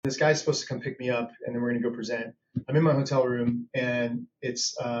This guy's supposed to come pick me up, and then we're going to go present. I'm in my hotel room, and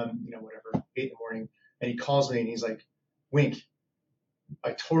it's whatever, 8 a.m, and he calls me, and he's like, "Wink,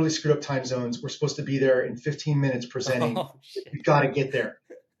 I totally screwed up time zones. We're supposed to be there in 15 minutes presenting. Oh, shit. We got to get there."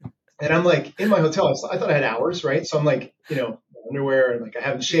 And I'm like in my hotel. I thought I had hours, right? So I'm like, underwear, and like I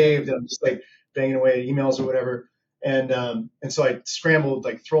haven't shaved, and I'm just like banging away at emails or whatever. And so I scrambled,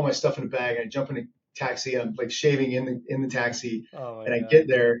 like throw my stuff in a bag, and I jump in a taxi. And I'm like shaving in the taxi, Oh and my I God. get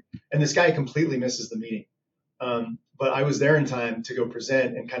there, and this guy completely misses the meeting. But I was there in time to go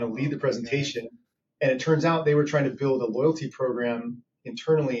present and kind of lead the presentation. And it turns out they were trying to build a loyalty program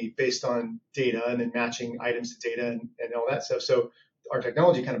internally based on data and then matching items to data and all that stuff. So our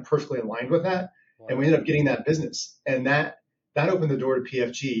technology kind of perfectly aligned with that. Wow. And we ended up getting that business. And that opened the door to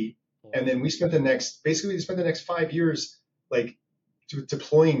PFG. Wow. And then we spent the next 5 years like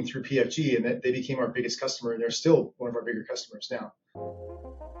deploying through PFG, and that they became our biggest customer. And they're still one of our bigger customers now.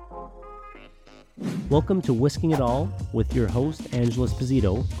 Welcome to Whisking It All with your host, Angela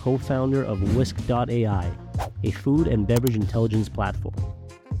Esposito, co-founder of Whisk.ai, a food and beverage intelligence platform.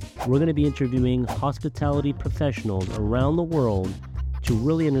 We're going to be interviewing hospitality professionals around the world to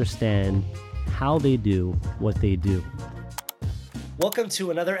really understand how they do what they do. Welcome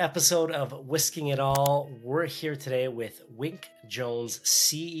to another episode of Whisking It All. We're here today with Wink Jones,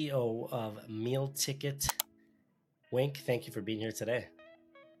 CEO of Meal Ticket. Wink, thank you for being here today.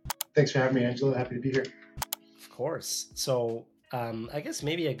 Thanks for having me, Angela. Happy to be here. Of course. So I guess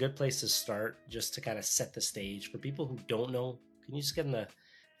maybe a good place to start, just to kind of set the stage for people who don't know. Can you just give them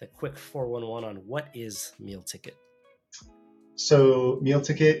the quick 411 on what is Meal Ticket? So Meal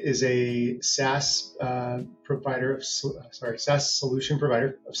Ticket is a SaaS SaaS solution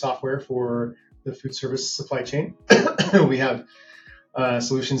provider of software for the food service supply chain. We have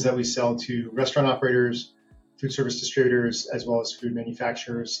solutions that we sell to restaurant operators, food service distributors, as well as food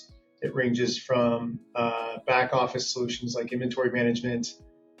manufacturers. It ranges from back office solutions like inventory management,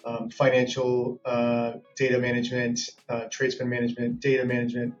 financial data management, trade spend management, data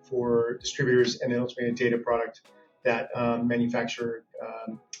management for distributors, and then ultimately a data product that manufacturer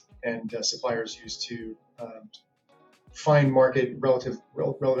and suppliers use to find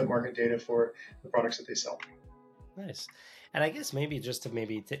relevant market data for the products that they sell. Nice. And I guess maybe just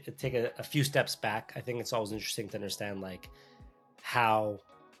to take a few steps back, I think it's always interesting to understand like how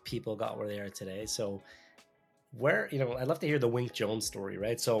people got where they are today. So I'd love to hear the Wink Jones story,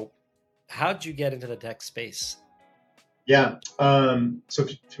 right? So how did you get into the tech space? Yeah. So if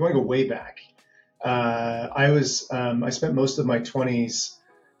you want to go way back, I spent most of my 20s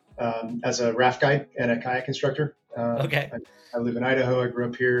as a raft guide and a kayak instructor. Okay. I live in Idaho. I grew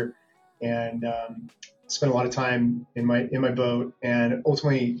up here, and spent a lot of time in my boat, and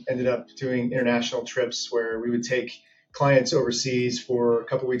ultimately ended up doing international trips where we would take clients overseas for a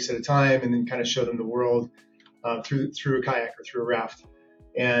couple weeks at a time, and then kind of show them the world through a kayak or through a raft.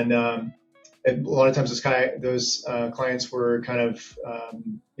 And a lot of times those clients were kind of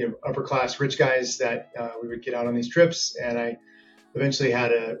upper class rich guys that we would get out on these trips. And I eventually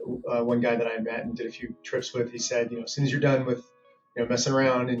had one guy that I met and did a few trips with. He said, as soon as you're done with messing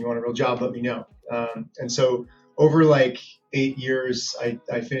around and you want a real job, let me know. And so over like 8 years,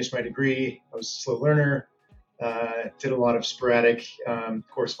 I finished my degree. I was a slow learner. Did a lot of sporadic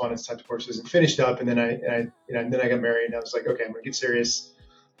correspondence type of courses and finished up. And then I got married, and I was like, okay, I'm gonna get serious.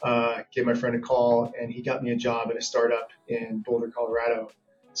 Gave my friend a call, and he got me a job at a startup in Boulder, Colorado.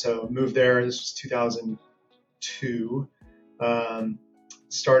 So moved there. This was 2002.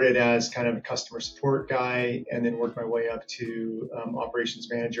 Started as kind of a customer support guy, and then worked my way up to operations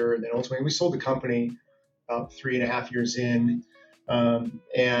manager. And then ultimately we sold the company about 3.5 years in.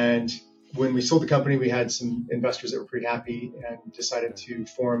 And when we sold the company, we had some investors that were pretty happy and decided to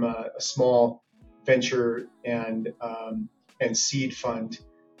form a small venture and seed fund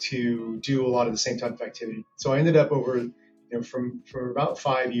to do a lot of the same type of activity. So I ended up from about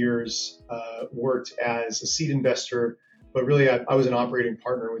 5 years, worked as a seed investor, but really I was an operating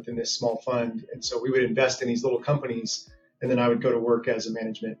partner within this small fund. And so we would invest in these little companies, and then I would go to work as a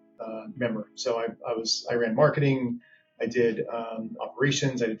management member. So I ran marketing, I did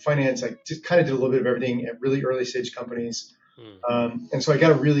operations, I did finance, I just kind of did a little bit of everything at really early stage companies. And so I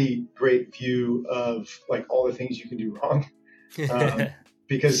got a really great view of like all the things you can do wrong.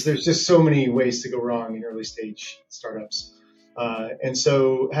 Because there's just so many ways to go wrong in early stage startups. And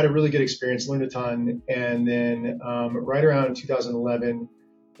so had a really good experience, learned a ton. And then right around 2011,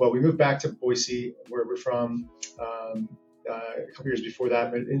 we moved back to Boise, where we're from, a couple years before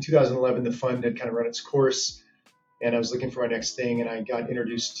that. But in 2011, the fund had kind of run its course, and I was looking for my next thing. And I got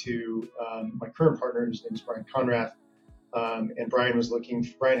introduced to my current partner, whose name is Brian Conrath. And Brian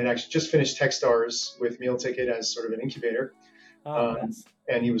had actually just finished Techstars with Meal Ticket as sort of an incubator. Nice.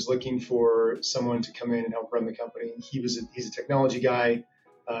 And he was looking for someone to come in and help run the company. He's a technology guy.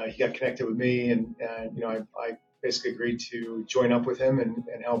 He got connected with me, and I basically agreed to join up with him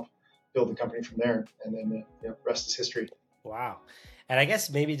and help build the company from there. And then the rest is history. Wow. And I guess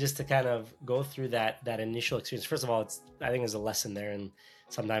maybe just to kind of go through that initial experience. First of all, I think there's a lesson there, and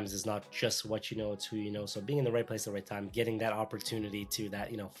sometimes it's not just what you know, it's who you know. So being in the right place at the right time, getting that opportunity to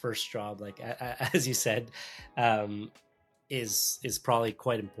that first job, like as you said, is probably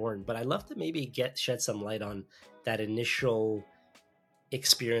quite important. But I'd love to maybe shed some light on that initial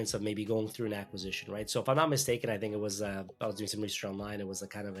experience of maybe going through an acquisition, right? So if I'm not mistaken, I think it was I was doing some research online. It was a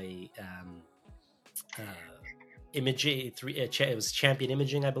kind of a imaging it was Champion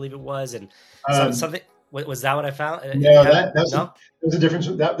Imaging, I believe it was, and something. Was that what I found? No, that was a difference.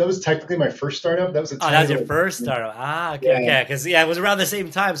 That was technically my first startup. That was that was your first startup. Okay, because it was around the same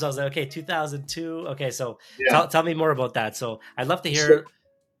time. So I was like, okay, 2002. Okay, so tell me more about that. So I'd love to hear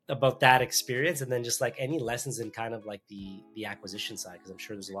about that experience, and then just like any lessons in kind of like the acquisition side, because I'm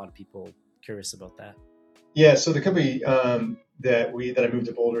sure there's a lot of people curious about that. Yeah, so the company that I moved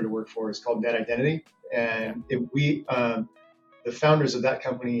to Boulder to work for is called Net Identity, and the founders of that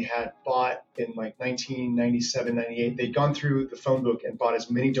company had bought in like 1997, 98. They'd gone through the phone book and bought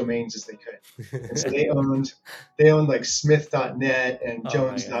as many domains as they could. And so they owned like smith.net and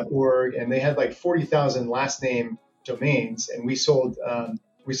jones.org, and they had like 40,000 last name domains, and we sold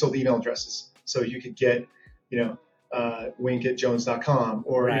email addresses. So you could get, wink@jones.com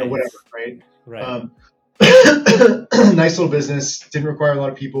or whatever, right? Right. Nice little business, didn't require a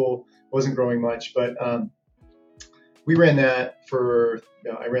lot of people, wasn't growing much, but we ran that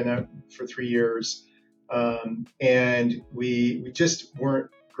I ran that for 3 years, and we just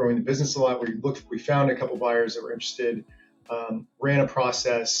weren't growing the business a lot. We found a couple buyers that were interested, ran a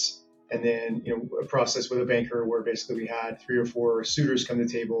process, and then a process with a banker where basically we had 3 or 4 suitors come to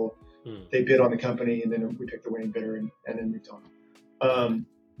the table. They bid on the company, and then we picked the winning bidder and then moved on.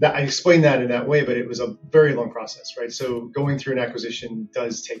 I explained that in that way, but it was a very long process, right? So going through an acquisition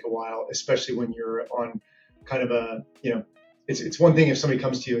does take a while, especially when you're on kind of it's one thing if somebody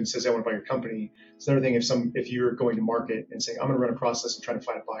comes to you and says, I want to buy your company. It's another thing if you're going to market and saying, I'm going to run a process and try to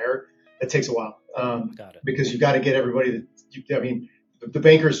find a buyer. That takes a while, because you got to get everybody the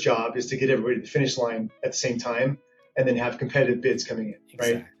banker's job is to get everybody to the finish line at the same time and then have competitive bids coming in, right?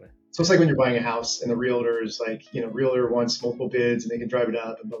 Exactly. So it's like when you're buying a house and the realtor is like, realtor wants multiple bids and they can drive it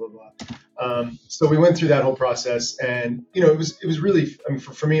up and blah, blah, blah. So we went through that whole process, and, it was really,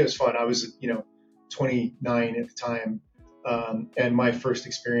 for me, it was fun. I was, 29 at the time. And my first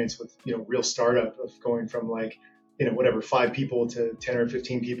experience with, real startup of going from like, 5 people to 10 or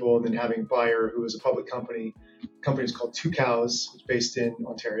 15 people, and then having a buyer who was a public company. The company was called Two Cows, was based in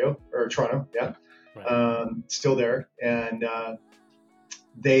Ontario or Toronto. Yeah. Right. Still there. And,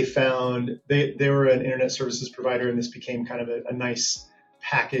 they were an internet services provider, and this became kind of a nice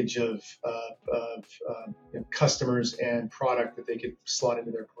package of customers and product that they could slot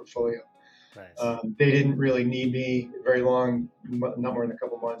into their portfolio. Nice. They didn't really need me very long, not more than a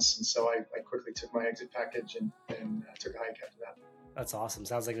couple months, and so I quickly took my exit package and took a hike after that. That's awesome.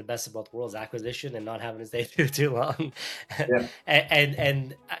 Sounds like the best of both worlds: acquisition and not having to stay too long. Yeah.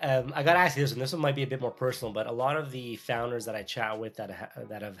 and I got to ask you this, and this one might be a bit more personal, but a lot of the founders that I chat with that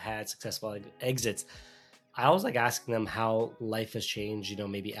have had successful exits, I always like asking them how life has changed,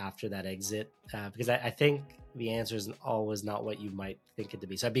 maybe after that exit, because I think the answer is always not what you might think it to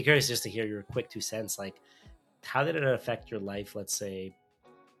be. So I'd be curious just to hear your quick 2 cents. Like, how did it affect your life? Let's say,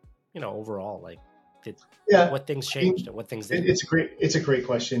 overall, like. What things changed and what things didn't? It's a great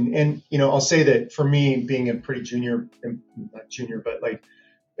question. And, I'll say that for me, being a pretty not junior, but like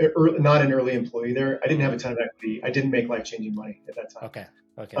not an early employee there, I didn't have a ton of equity. I didn't make life-changing money at that time. Okay.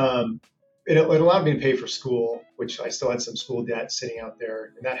 It allowed me to pay for school, which I still had some school debt sitting out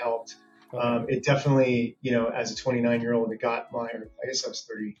there, and that helped. Okay. It definitely, as a 29-year-old, I guess I was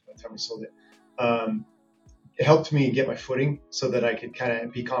 30 by the time we sold it. It helped me get my footing so that I could kind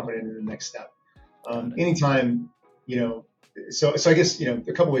of be confident in the next step. Anytime, so I guess, a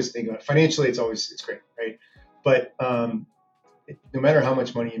couple ways to think about it. Financially, it's great, right? But no matter how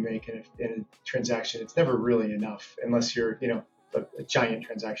much money you make in a transaction, it's never really enough unless you're, a giant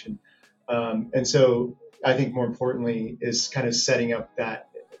transaction. And so I think more importantly is kind of setting up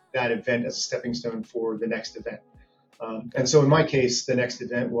that event as a stepping stone for the next event. And so in my case, the next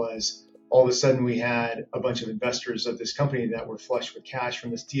event was all of a sudden we had a bunch of investors of this company that were flush with cash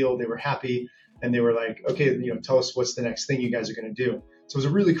from this deal. They were happy. And they were like, okay, tell us what's the next thing you guys are going to do. So it was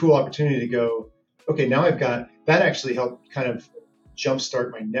a really cool opportunity to go, okay, now I've got that actually helped kind of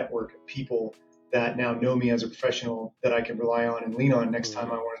jumpstart my network of people that now know me as a professional that I can rely on and lean on next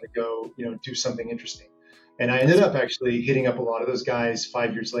time I wanted to go, do something interesting. And I ended up actually hitting up a lot of those guys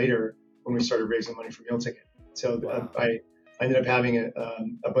 5 years later when we started raising money for Meal Ticket. So I ended up having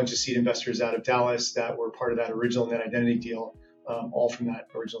a bunch of seed investors out of Dallas that were part of that original net identity deal, all from that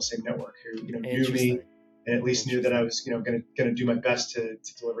original same network who knew me and at least knew that I was going to do my best to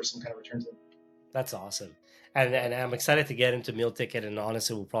deliver some kind of return to them. That's awesome. And I'm excited to get into Meal Ticket, and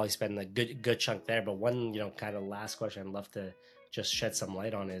honestly, we'll probably spend a good chunk there. But one, kind of last question I'd love to just shed some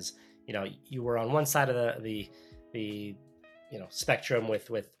light on is, you were on one side of the spectrum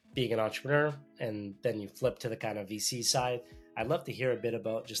with being an entrepreneur, and then you flip to the kind of VC side. I'd love to hear a bit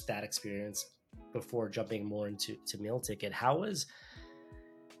about just that experience before jumping more into Meal Ticket. How is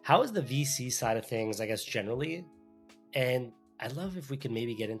the VC side of things, I guess, generally? And I'd love if we could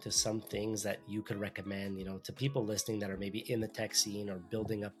maybe get into some things that you could recommend, to people listening that are maybe in the tech scene or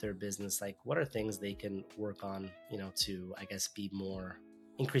building up their business. Like, what are things they can work on, to, I guess,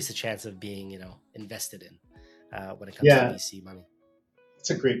 increase the chance of being, invested in when it comes to VC money?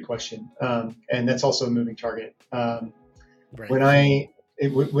 That's a great question. And that's also a moving target. Right. When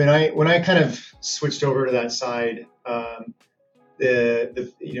I kind of switched over to that side,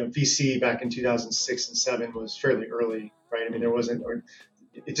 the VC back in 2006 and 2007 was fairly early, right? I mean,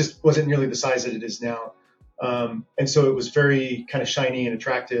 it just wasn't nearly the size that it is now. And so it was very kind of shiny and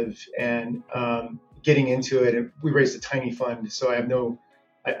attractive, and getting into it, we raised a tiny fund. So I have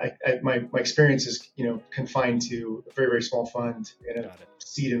my experience is, confined to a very, very small fund in a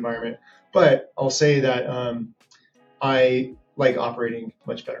seed environment. But I'll say that I like operating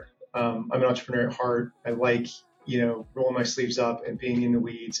much better. I'm an entrepreneur at heart. I like, rolling my sleeves up and being in the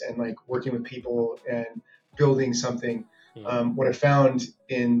weeds and like working with people and building something. What I found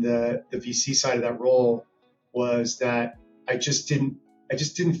in the VC side of that role was that I just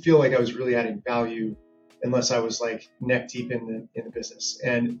didn't feel like I was really adding value unless I was like neck deep in the business.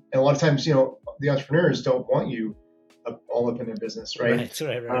 And a lot of times, the entrepreneurs don't want you all up in their business, right?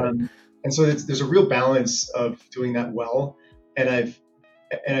 Right. And so there's a real balance of doing that well. And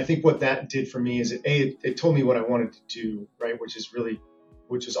I think what that did for me is it told me what I wanted to do, right? Which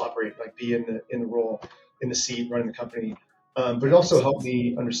is operate, like be in the role, in the seat, running the company. But it also helped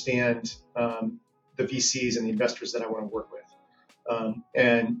me understand the VCs and the investors that I want to work with.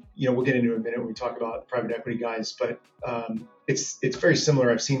 And we'll get into it in a minute when we talk about private equity guys, but it's very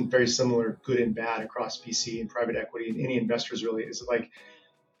similar. I've seen very similar good and bad across VC and private equity and any investors really. Is like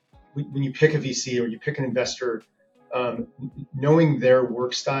when you pick a VC or you pick an investor, knowing their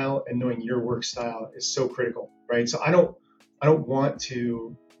work style and knowing your work style is so critical, right? So I don't want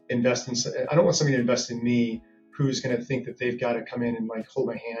to invest in. I don't want somebody to invest in me who's going to think that they've got to come in and like hold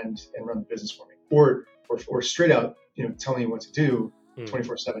my hand and run the business for me, or straight out, tell me what to do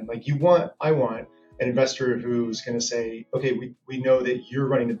 24/7. Like I want an investor who's going to say, okay, we know that you're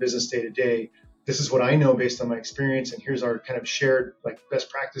running the business day to day. This is what I know based on my experience, and here's our kind of shared like best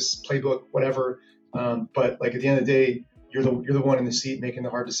practice playbook, whatever. But like at the end of the day, you're the one in the seat making the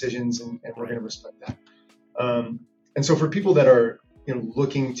hard decisions, and we're going to respect that. And so for people that are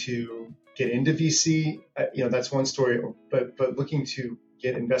looking to get into VC, that's one story. But looking to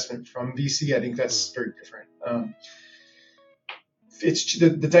get investment from VC, I think that's very different. It's the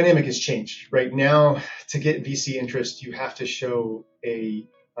dynamic has changed right now. To get VC interest, you have to show a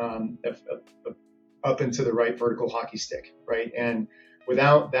up and to the right vertical hockey stick, right? And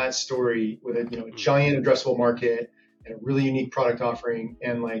without that story, with a giant addressable market and a really unique product offering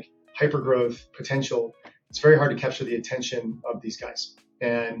and like hyper growth potential, it's very hard to capture the attention of these guys.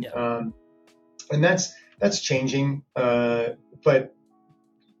 And that's changing. But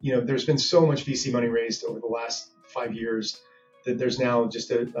there's been so much VC money raised over the last 5 years that there's now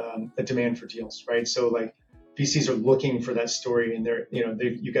just a demand for deals, right? So like VCs are looking for that story, and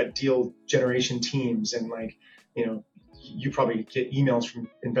you got deal generation teams, and like, you probably get emails from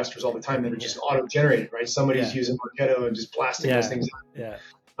investors all the time that are just auto-generated, right? Somebody's using Marketo and just blasting those things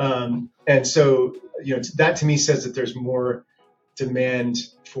out. And so, that to me says that there's more demand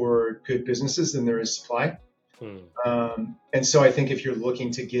for good businesses than there is supply. And so I think if you're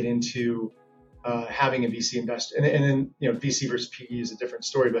looking to get into having a VC investor, and then VC versus PE is a different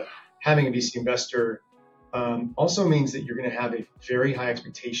story, but having a VC investor also means that you're going to have a very high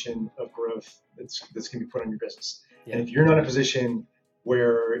expectation of growth that's going to be put on your business. And if you're not in a position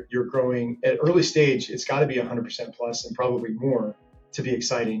where you're growing at early stage, it's got to be 100% plus and probably more to be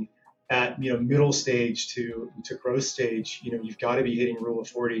exciting. At middle stage to growth stage, you've got to be hitting rule of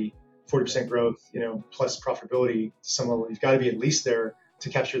 40% growth, plus profitability to some level. You've got to be at least there to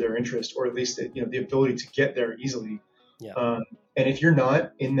capture their interest, or at least the ability to get there easily. Yeah. And if you're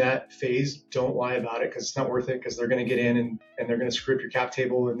not in that phase, don't lie about it, because it's not worth it, because they're going to get in and they're going to screw up your cap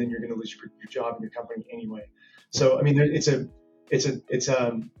table, and then you're going to lose your job in your company anyway. So, I mean,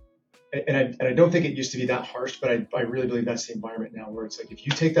 and I don't think it used to be that harsh, but I really believe that's the environment now, where it's like, if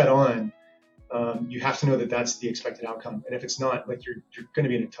you take that on, you have to know that that's the expected outcome. And if it's not, like, you're going to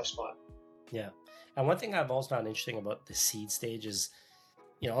be in a tough spot. Yeah. And one thing I've also found interesting about the seed stage is,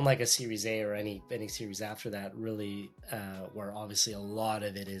 unlike a Series A or any series after that, really, where obviously a lot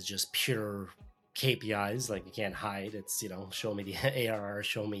of it is just pure KPIs, like you can't hide. It's, show me the ARR,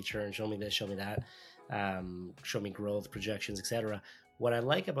 show me churn, show me this, show me that, show me growth projections, etc. What I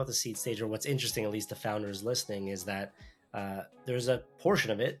like about the seed stage, or what's interesting, at least to founders listening, is that there's a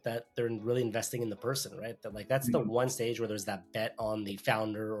portion of it that they're really investing in the person, right? That's the one stage where there's that bet on the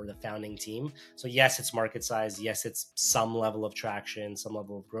founder or the founding team. So yes, it's market size. Yes, it's some level of traction, some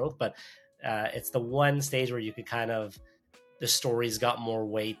level of growth, but it's the one stage where you could the story's got more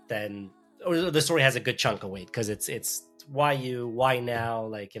weight or the story has a good chunk of weight, because it's why you, why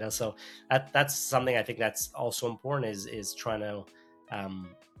now, so that's something I think that's also important, is trying to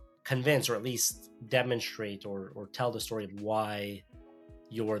convince, or at least demonstrate or tell the story of why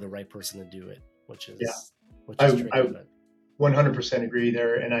you're the right person to do it, which is tricky. I 100% agree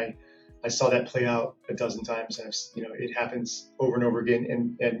there. And I saw that play out a dozen times, and it happens over and over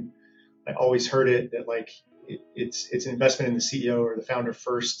again. And I always heard it that, like, it's an investment in the CEO or the founder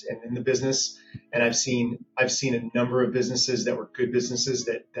first, and in the business. And I've seen a number of businesses that were good businesses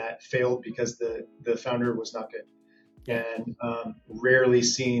that failed because the founder was not good. And rarely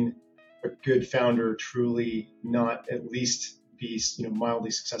seen a good founder truly not at least be mildly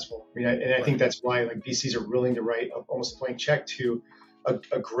successful. I mean, I think that's why, like, VCs are willing to write almost a blank check to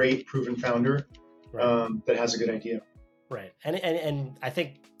a great proven founder that has a good idea. Right. And I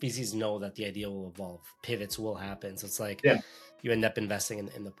think VCs know that the idea will evolve, pivots will happen. So it's like, you end up investing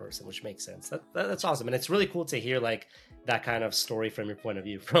in the person, which makes sense. That's awesome. And it's really cool to hear, like, that kind of story from your point of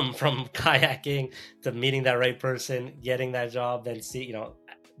view, from kayaking to meeting that right person, getting that job, then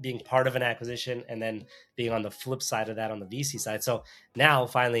being part of an acquisition, and then being on the flip side of that on the VC side. So now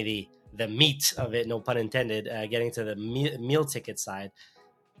finally the meat of it, no pun intended, getting to the meal ticket side.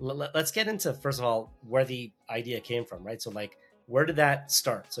 Let's get into, first of all, where the idea came from, right? So, like, where did that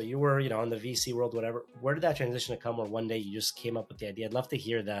start? So you were, in the VC world, whatever. Where did that transition come, where one day you just came up with the idea? I'd love to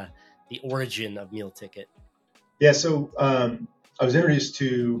hear the origin of Meal Ticket. Yeah, so I was introduced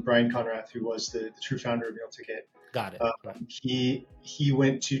to Brian Conrath, who was the true founder of Meal Ticket. Got it. He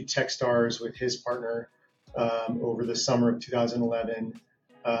went to Techstars with his partner over the summer of 2011.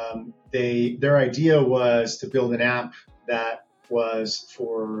 Their idea was to build an app that was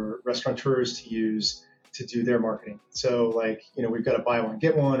for restaurateurs to use to do their marketing. So, like, we've got a buy one,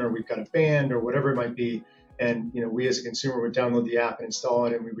 get one, or we've got a band, or whatever it might be. And, we as a consumer would download the app and install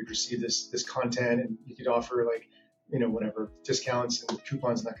it, and we would receive this content, and you could offer, like, whatever discounts and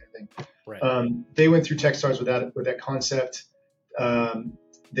coupons and that kind of thing. Right. They went through Techstars with that concept.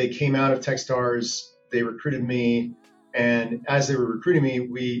 They came out of Techstars, they recruited me. And as they were recruiting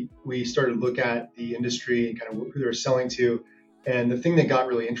me, we started to look at the industry and kind of who they were selling to. And the thing that got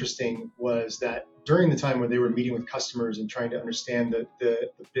really interesting was that during the time when they were meeting with customers and trying to understand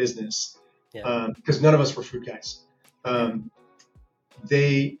the business, because none of us were food guys,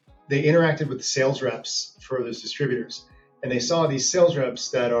 they interacted with the sales reps for those distributors, and they saw these sales reps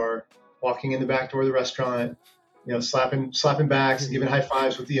that are walking in the back door of the restaurant, slapping backs and giving high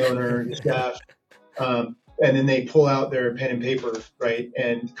fives with the owner, the chef, and then they pull out their pen and paper, right,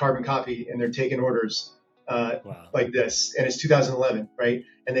 and carbon copy, and they're taking orders. Like this, and it's 2011, right?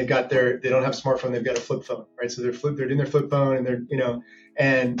 And they don't have a smartphone, they've got a flip phone, right? So they're in their flip phone, and they're,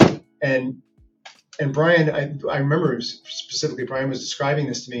 and Brian, I remember specifically, Brian was describing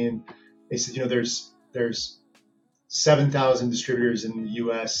this to me, and he said, there's 7,000 distributors in the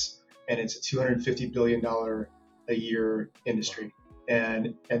U.S., and it's a $250 billion a year industry,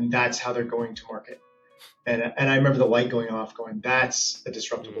 and that's how they're going to market. And I remember the light going off, going, that's a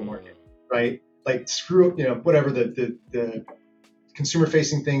disruptable market, right? Like, screw, whatever the consumer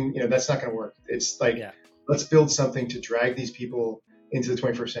facing thing, that's not going to work. It's like, let's build something to drag these people into the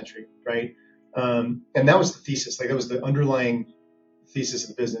 21st century, right? And that was the thesis. Like, that was the underlying thesis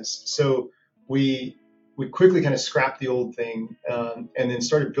of the business. So we quickly kind of scrapped the old thing, and then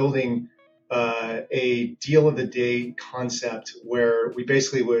started building a deal of the day concept, where we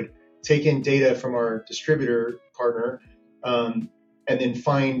basically would take in data from our distributor partner, and then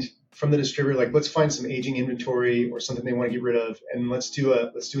find from the distributor, like, let's find some aging inventory or something they want to get rid of, and let's do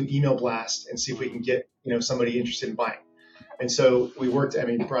an email blast and see if we can get somebody interested in buying. And so we worked, I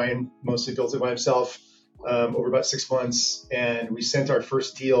mean, Brian mostly built it by himself over about 6 months, and we sent our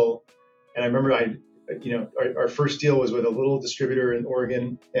first deal. And I remember our first deal was with a little distributor in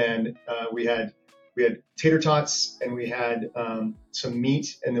Oregon, and we had tater tots, and we had some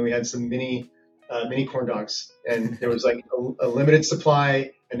meat, and then we had some mini corn dogs, and there was like a limited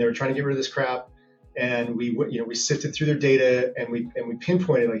supply, and they were trying to get rid of this crap. And we sifted through their data, and we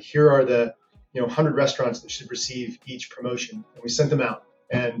pinpointed, like, here are the 100 restaurants that should receive each promotion, and we sent them out,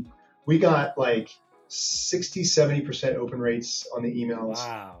 and we got like 60-70% open rates on the emails.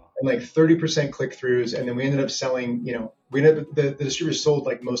 Wow. And like 30% click-throughs, and then we ended up selling, the distributors sold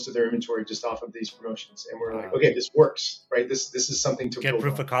like most of their inventory just off of these promotions, and we're like, okay, this works, right? This is something to get build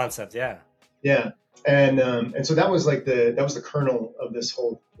proof on. of concept, yeah. Yeah, and so that was like the kernel of this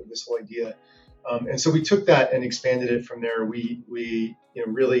whole idea, and so we took that and expanded it from there. We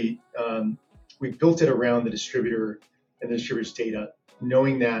really we built it around the distributor and the distributor's data,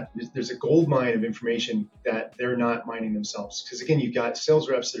 knowing that there's a gold mine of information that they're not mining themselves. Because again, you've got sales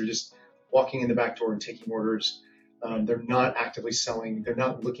reps that are just walking in the back door and taking orders. They're not actively selling. They're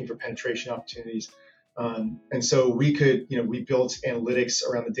not looking for penetration opportunities. And so we built analytics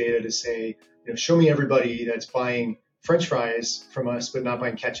around the data to say, show me everybody that's buying French fries from us but not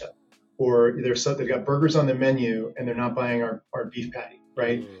buying ketchup, or they've got burgers on their menu and they're not buying our beef patty,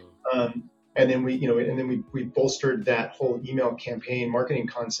 right? And then we bolstered that whole email campaign marketing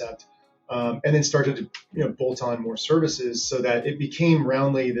concept, and then started to bolt on more services, so that it became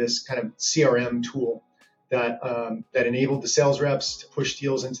roundly this kind of CRM tool that enabled the sales reps to push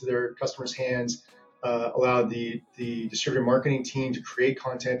deals into their customers' hands, allowed the distributor marketing team to create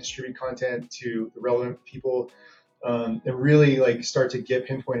content, distribute content to the relevant people, and really like start to get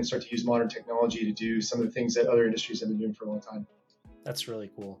pinpoint and start to use modern technology to do some of the things that other industries have been doing for a long time. That's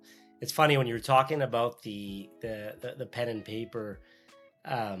really cool. It's funny when you were talking about the pen and paper.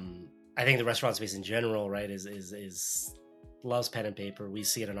 I think the restaurant space in general, right, is loves pen and paper. We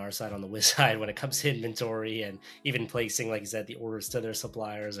see it on our side, on the Wiz side, when it comes to inventory and even placing, like you said, the orders to their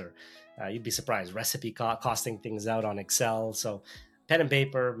suppliers, or you'd be surprised, recipe costing things out on Excel. So pen and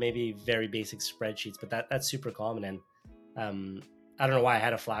paper, maybe very basic spreadsheets, but that's super common. And I don't know why I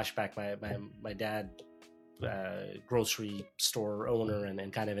had a flashback. My dad, grocery store owner,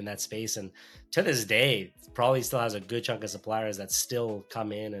 and kind of in that space, and to this day probably still has a good chunk of suppliers that still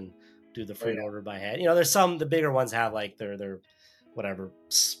come in and do the freight order by hand. There's the bigger ones have like their whatever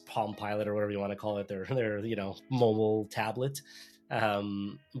Palm Pilot or whatever you want to call it, their mobile tablet,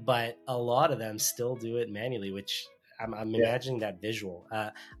 but a lot of them still do it manually, which I'm imagining that visual.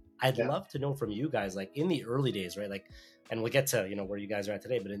 I'd love to know from you guys, like in the early days, right? Like, and we'll get to, where you guys are at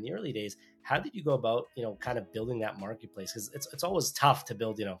today, but in the early days, how did you go about, kind of building that marketplace? Because it's always tough to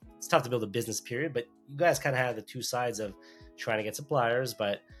build, it's tough to build a business period, but you guys kind of have the two sides of trying to get suppliers,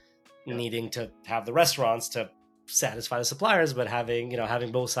 but needing to have the restaurants to satisfy the suppliers, but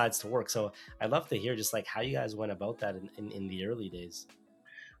having both sides to work. So I'd love to hear just like how you guys went about that in the early days.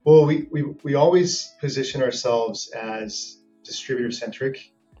 Well, we always position ourselves as distributor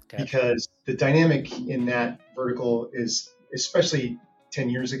centric, because the dynamic in that vertical is, especially 10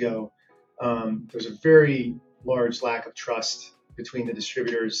 years ago, there's a very large lack of trust between the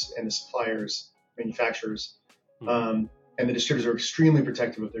distributors and the suppliers, manufacturers. And the distributors are extremely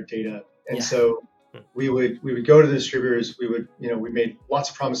protective of their data. And so we would go to the distributors, we made lots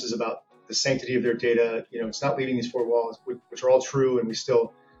of promises about the sanctity of their data. It's not leaving these four walls, which are all true and we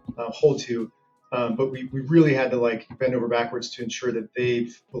still hold to. But we really had to like bend over backwards to ensure that they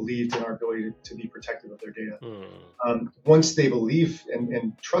believed in our ability to be protective of their data. Once they believed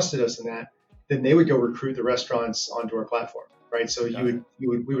and trusted us in that, then they would go recruit the restaurants onto our platform, right? So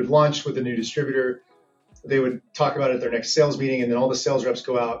we would launch with a new distributor. They would talk about it at their next sales meeting, and then all the sales reps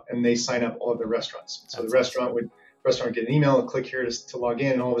go out and they sign up all of their restaurants. So the restaurant would get an email, click here to log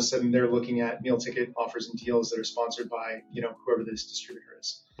in, and all of a sudden they're looking at meal ticket offers and deals that are sponsored by whoever this distributor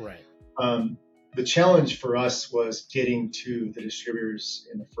is. Right. The challenge for us was getting to the distributors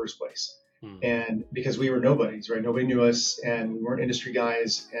in the first place. And because we were nobodies, right? Nobody knew us and we weren't industry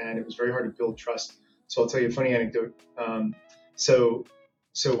guys, and it was very hard to build trust. So I'll tell you a funny anecdote.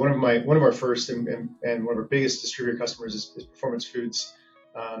 So one of our first and one of our biggest distributor customers is Performance Foods.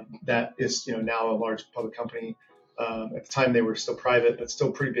 That is now a large public company. At the time they were still private, but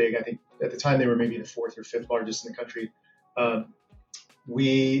still pretty big. I think at the time they were maybe the fourth or fifth largest in the country.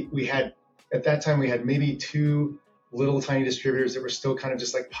 At that time we had maybe two little tiny distributors that were still kind of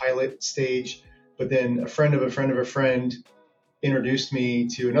just like pilot stage. But then a friend of a friend of a friend introduced me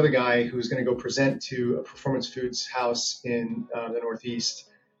to another guy who was going to go present to a Performance Foods house in the Northeast.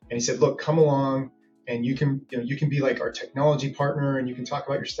 And he said, look, come along and you can be like our technology partner, and you can talk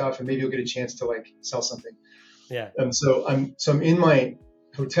about your stuff, and maybe you'll get a chance to like sell something. Yeah. So I'm in my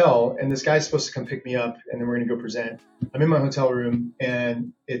hotel, and this guy's supposed to come pick me up, and then we're going to go present. I'm in my hotel room,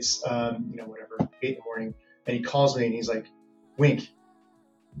 and it's whatever, 8 in the morning, and he calls me, and he's like, Wink,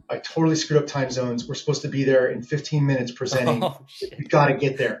 I totally screwed up time zones. We're supposed to be there in 15 minutes presenting. Oh, shit. We got to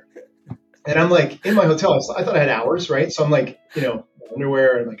get there. And I'm like in my hotel. I thought I had hours, right? So I'm like,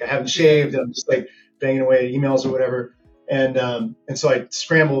 underwear, and like I haven't shaved, and I'm just like banging away at emails or whatever. And so I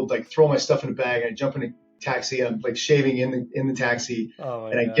scrambled, like throw my stuff in a bag, and I jump in a taxi. And I'm like shaving in the taxi,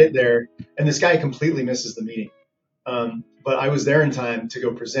 and I get there, and this guy completely misses the meeting. But I was there in time to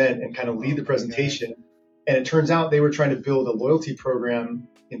go present and kind of lead the presentation. And it turns out they were trying to build a loyalty program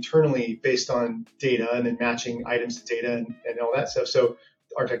internally based on data, and then matching items to data and all that stuff. So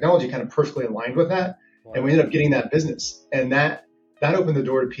our technology kind of perfectly aligned with that. Wow. And we ended up getting that business, and that opened the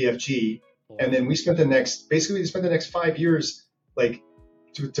door to PFG. Wow. And then we spent the next 5 years like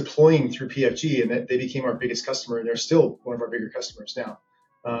deploying through PFG, and that they became our biggest customer, and they're still one of our bigger customers now.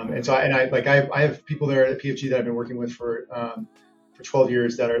 And so I have people there at PFG that I've been working with for 12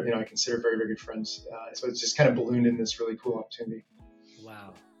 years that are, I consider very, very good friends. So it's just kind of ballooned in this really cool opportunity.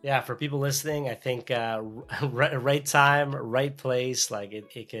 Wow. Yeah. For people listening, I think right time, right place, like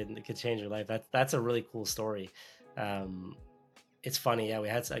it can change your life. That's a really cool story. It's funny. Yeah. We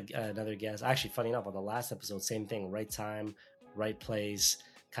had another guest, actually funny enough, on the last episode, same thing, right time, right place,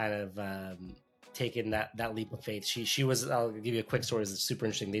 kind of taking that leap of faith. She was, I'll give you a quick story. It's super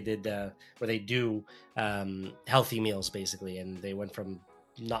interesting. They did where they do healthy meals basically, and they went from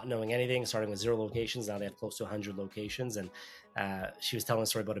not knowing anything, starting with 0 locations. Now they have close to 100 locations. And she was telling a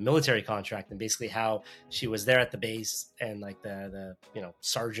story about a military contract, and basically how she was there at the base, and like the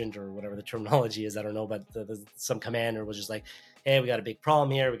sergeant or whatever the terminology is, I don't know, but some commander was just like, hey, we got a big problem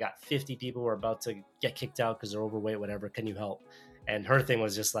here. We got 50 people who are about to get kicked out because they're overweight, whatever. Can you help? And her thing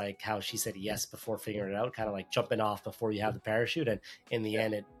was just like how she said yes before figuring it out, kind of like jumping off before you have the parachute. And in the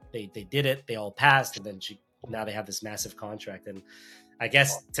end, they did it. They all passed, and then now they have this massive contract. And I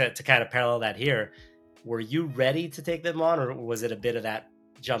guess to kind of parallel that here, were you ready to take them on, or was it a bit of that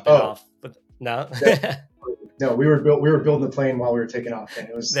jumping off? But no, no, we were building the plane while we were taking off, and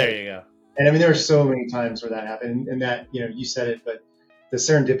it was there. You go. And I mean, there are so many times where that happened, and that you said it, but the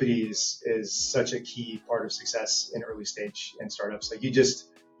serendipity is such a key part of success in early stage and startups. Like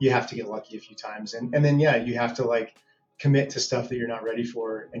you have to get lucky a few times, and then you have to like commit to stuff that you're not ready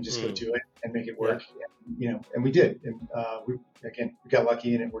for, and just go do it and make it work. Yeah. And we did, and we got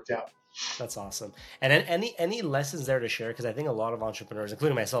lucky and it worked out. That's awesome. And then any lessons there to share? Because I think a lot of entrepreneurs,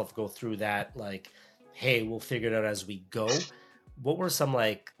 including myself, go through that like, hey, we'll figure it out as we go. What were some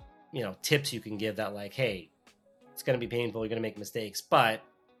like tips you can give that like, hey, it's going to be painful, you're going to make mistakes, but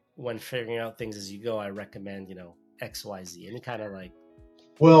when figuring out things as you go, I recommend, X, Y, Z, and kind of like,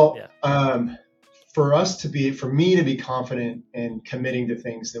 for me to be confident in committing to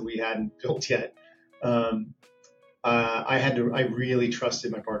things that we hadn't built yet, I really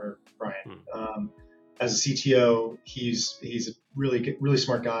trusted my partner, Brian. As a CTO, he's a really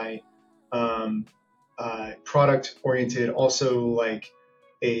smart guy, product oriented, also like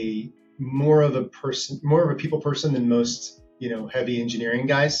more of a people person than most, heavy engineering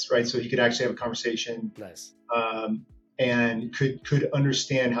guys, right? So he could actually have a conversation. Nice. And could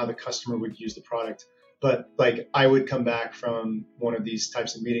understand how the customer would use the product. But like I would come back from one of these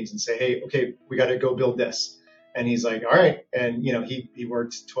types of meetings and say, hey, okay, we got to go build this. And he's like, all right. And, he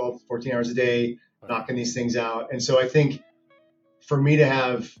worked 12, 14 hours a day, knocking these things out. And so I think for me to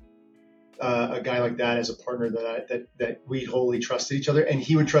have a guy like that as a partner that we wholly trusted each other, and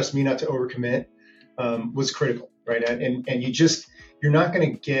he would trust me not to overcommit, was critical, right? And you're not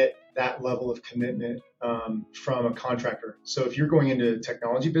going to get that level of commitment from a contractor. So if you're going into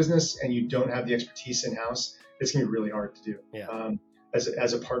technology business and you don't have the expertise in-house, it's going to be really hard to do. Yeah.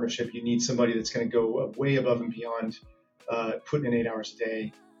 As a partnership, you need somebody that's going to go way above and beyond putting in 8 hours a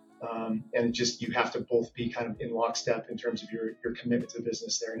day. And you have to both be kind of in lockstep in terms of your commitment to the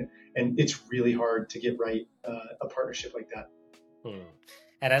business there. And it's really hard to get right a partnership like that.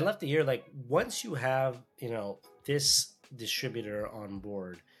 And I'd love to hear, like, once you have, this distributor on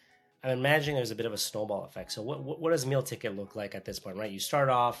board, I'm imagining there's a bit of a snowball effect. So what does Meal Ticket look like at this point, right? You start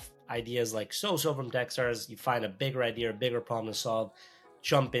off ideas like so from Techstars, you find a bigger idea, a bigger problem to solve,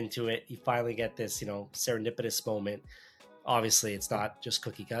 jump into it. You finally get this, serendipitous moment. Obviously, it's not just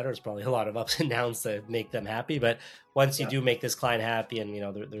cookie cutter. It's probably a lot of ups and downs to make them happy. But once you do make this client happy and,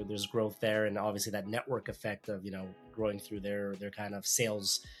 there's growth there, and obviously that network effect of, growing through their kind of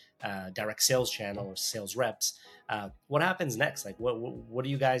sales, direct sales channel or sales reps, what happens next? Like, what do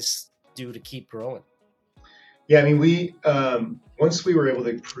you guys do to keep growing? Yeah, I mean, we once we were able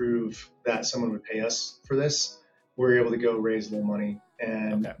to prove that someone would pay us for this, we were able to go raise a little money,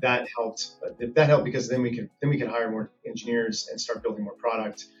 and Okay. that helped. That helped because then we could hire more engineers and start building more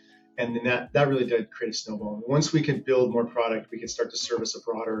product, and then that really did create a snowball. Once we could build more product, we could start to service a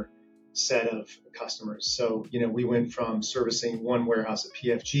broader set of customers. So we went from servicing one warehouse at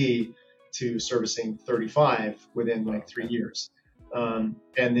PFG to servicing 35 within like 3 years. And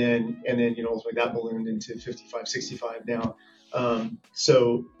then ultimately that ballooned into 55, 65 now.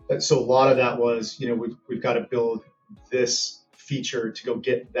 So a lot of that was, we've got to build this feature to go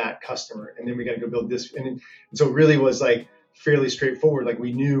get that customer, and then we got to go build this. And so it really was like fairly straightforward. Like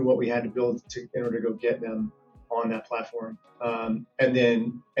we knew what we had to build in order to go get them on that platform. And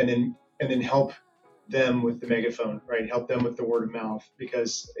then help them with the megaphone, right? Help them with the word of mouth,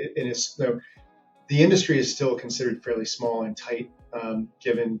 because the industry is still considered fairly small and tight,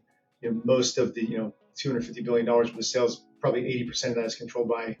 given most of the $250 billion worth of sales, probably 80% of that is controlled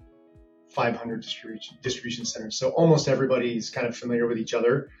by 500 distribution centers. So almost everybody's kind of familiar with each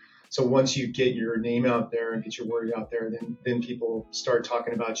other. So once you get your name out there and get your word out there, then people start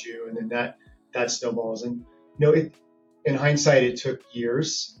talking about you, and then that snowballs. And in hindsight, it took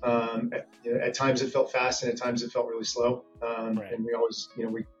years. At times it felt fast, and at times it felt really slow. Right. And we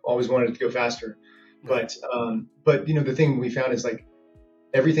always wanted it to go faster. Right. But the thing we found is like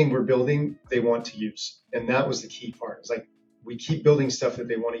everything we're building, they want to use, and that was the key part. It's like we keep building stuff that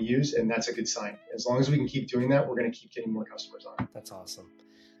they want to use, and that's a good sign. As long as we can keep doing that, we're going to keep getting more customers on. That's awesome.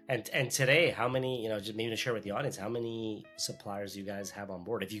 And today, how many, just maybe to share with the audience, how many suppliers you guys have on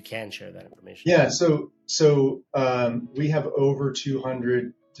board, if you can share that information? Yeah, so we have over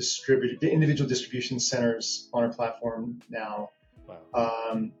 200 individual distribution centers on our platform now.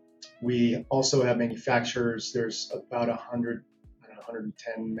 Wow. We also have manufacturers. There's about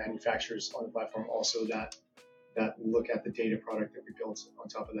 110 manufacturers on the platform also that look at the data product that we built on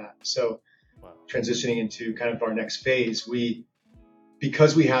top of that. So wow. Transitioning into kind of our next phase,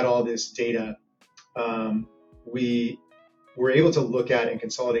 because we had all this data, we were able to look at and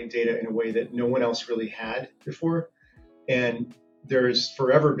consolidate data in a way that no one else really had before. And there's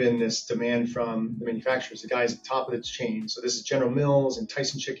forever been this demand from the manufacturers, the guys at the top of the chain. So this is General Mills and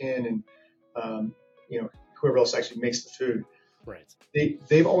Tyson Chicken and whoever else actually makes the food. Right.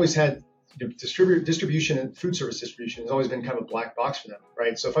 They've always had distribution, and food service distribution has always been kind of a black box for them,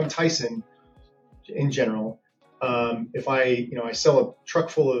 right? So if I'm Tyson, in general, if I sell a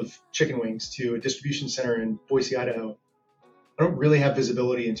truck full of chicken wings to a distribution center in Boise, Idaho, I don't really have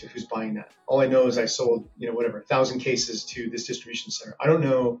visibility into who's buying that. All I know is I sold 1,000 cases to this distribution center. I don't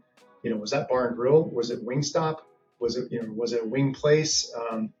know, was that bar and grill? Was it Wingstop? Was it a wing place?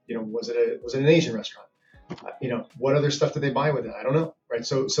 Was it an Asian restaurant? What other stuff did they buy with it? I don't know, right?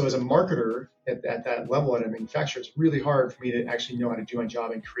 So as a marketer at that level at a manufacturer, it's really hard for me to actually know how to do my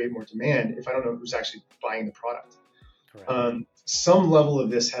job and create more demand if I don't know who's actually buying the product. Some level of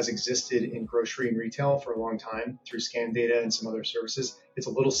this has existed in grocery and retail for a long time through scan data and some other services. It's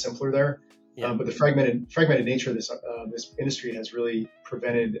a little simpler there, but the fragmented nature of this industry has really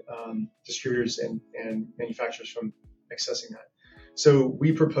prevented distributors and manufacturers from accessing that. So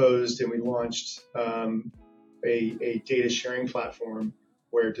we proposed and we launched a data sharing platform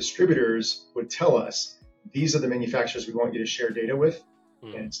where distributors would tell us, these are the manufacturers we want you to share data with,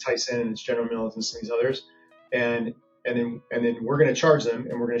 and it's Tyson and it's General Mills and some of these others, and then we're going to charge them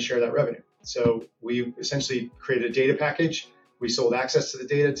and we're going to share that revenue. So we essentially created a data package. We sold access to the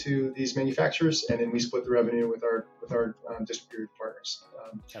data to these manufacturers, and then we split the revenue with our distributor partners.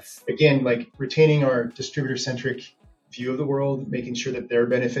 Again, like retaining our distributor-centric view of the world, making sure that they're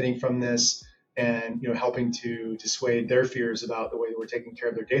benefiting from this, and helping to dissuade their fears about the way that we're taking care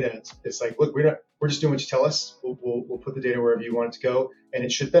of their data. It's like, look, we're just doing what you tell us. We'll put the data wherever you want it to go, and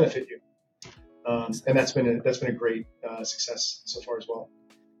it should benefit you. And that's been a great success so far as well.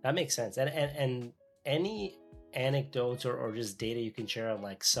 That makes sense. And any anecdotes or just data you can share on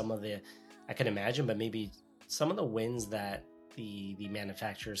like some of the, I can imagine, but maybe some of the wins that the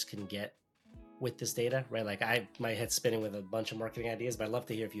manufacturers can get with this data, right? Like my head's spinning with a bunch of marketing ideas, but I'd love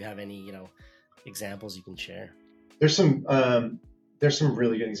to hear if you have any, examples you can share. There's some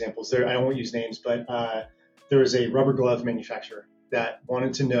really good examples there. I won't use names, but there was a rubber glove manufacturer that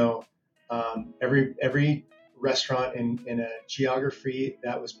wanted to know every restaurant in a geography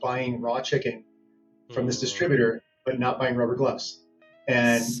that was buying raw chicken from this distributor, but not buying rubber gloves.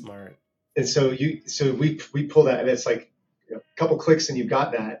 And smart. And so we pull that, and it's like a couple clicks and you've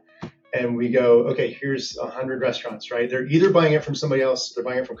got that. And we go, okay, here's 100 restaurants, right? They're either buying it from somebody else, they're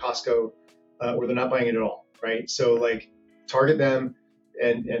buying it from Costco, or they're not buying it at all, right? So like target them,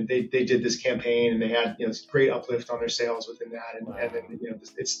 and they did this campaign, and they had this great uplift on their sales within that, and, Wow. and then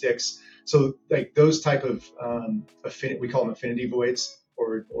it sticks. So like those type of we call them affinity voids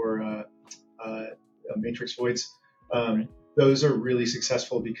or matrix voids. Right. Those are really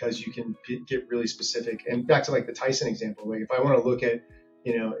successful because you can get really specific. And back to like the Tyson example, like if I want to look at,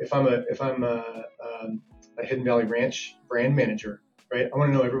 if I'm a Hidden Valley Ranch brand manager, right? I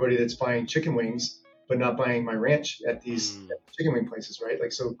want to know everybody that's buying chicken wings, but not buying my ranch at these chicken wing places, right?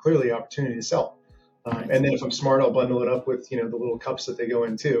 Like, so clearly opportunity to sell. Right. And then if I'm smart, I'll bundle it up with, the little cups that they go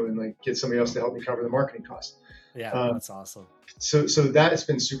into, and like get somebody else to help me cover the marketing cost. Yeah, that's awesome. So that has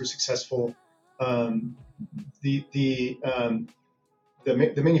been super successful. The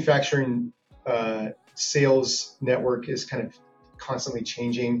manufacturing sales network is kind of constantly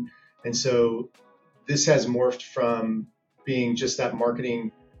changing, and so this has morphed from being just that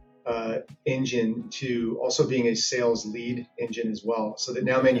marketing engine to also being a sales lead engine as well. So that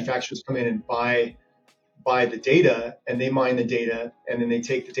now manufacturers come in and buy the data, and they mine the data, and then they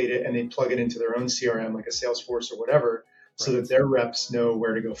take the data and they plug it into their own CRM, like a Salesforce or whatever, so that their reps know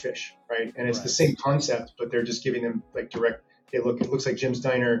where to go fish, right? And it's the same concept, but they're just giving them like direct, hey, look, it looks like Jim's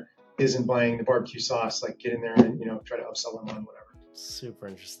Diner isn't buying the barbecue sauce, like get in there and, try to upsell them on whatever. Super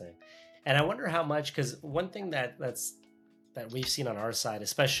interesting. And I wonder how much, because one thing that we've seen on our side,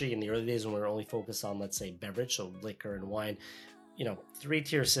 especially in the early days when we were only focused on, let's say, beverage, so liquor and wine,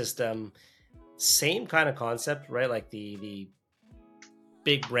 3-tier system, same kind of concept, right? Like the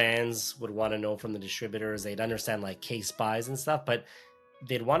big brands would want to know from the distributors, they'd understand like case buys and stuff, but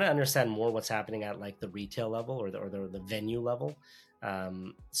they'd want to understand more what's happening at like the retail level or the venue level.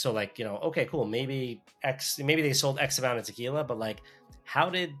 So like, okay, cool. Maybe they sold X amount of tequila, but like, how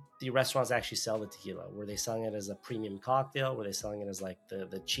did the restaurants actually sell the tequila? Were they selling it as a premium cocktail? Were they selling it as like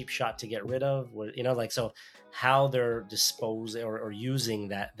the cheap shot to get rid of? So how they're disposing or using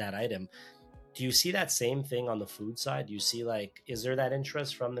that item. Do you see that same thing on the food side? Do you see like, is there that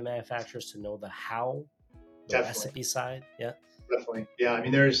interest from the manufacturers to know the how, the recipe side? Yeah, definitely. Yeah. I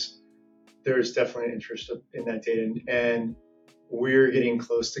mean, there's definitely an interest in that data, and we're getting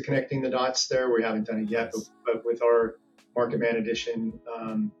close to connecting the dots there. We haven't done it yet, but with our Market Man edition,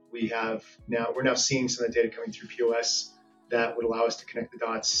 we're now seeing some of the data coming through POS that would allow us to connect the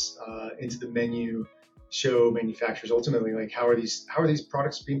dots into the menu, show manufacturers ultimately like how are these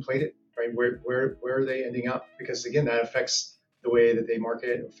products being plated, right? Where are they ending up? Because again, that affects the way that they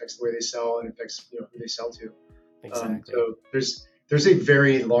market, it affects the way they sell, and affects who they sell to. Exactly. So there's a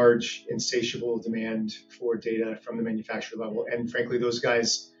very large insatiable demand for data from the manufacturer level, and frankly, those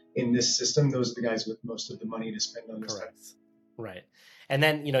guys in this system, those are the guys with most of the money to spend on this stuff. Right. And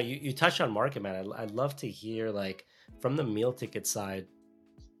then, you touched on Market Man. I'd love to hear, like, from the meal ticket side,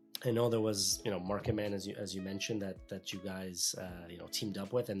 I know there was, Market Man, as you mentioned, that you guys, teamed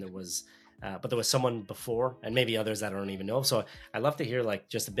up with, and there was, but there was someone before, and maybe others that I don't even know. So I'd love to hear, like,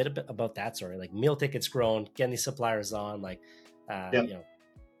 just a bit about that story, like meal tickets grown, getting these suppliers on, like,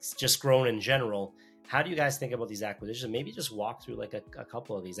 just grown in general. How do you guys think about these acquisitions? Maybe just walk through like a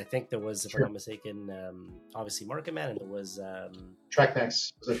couple of these. I think there was, if I'm not mistaken, obviously Market Man, and there was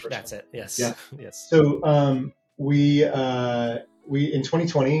TrackMax was the first. That's it. Yes. Yeah. Yes. So we in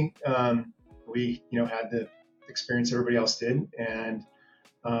 2020 we had the experience everybody else did, and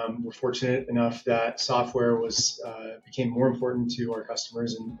we're fortunate enough that software became more important to our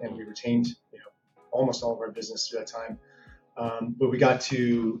customers, and we retained almost all of our business through that time. But we got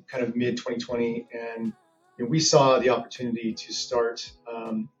to kind of mid 2020, and we saw the opportunity to start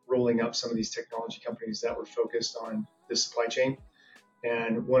rolling up some of these technology companies that were focused on the supply chain.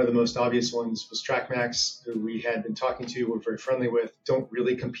 And one of the most obvious ones was TrackMax, who we had been talking to, we're very friendly with, don't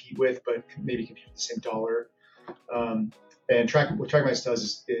really compete with, but maybe compete at the same dollar. And what TrackMax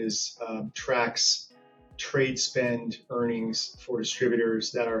does is tracks trade spend earnings for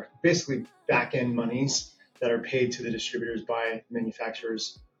distributors that are basically back-end monies that are paid to the distributors by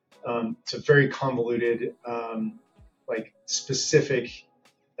manufacturers. It's a very convoluted, specific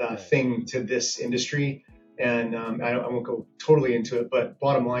thing to this industry. And I won't go totally into it, but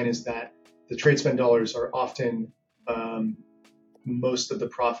bottom line is that the trade spend dollars are often most of the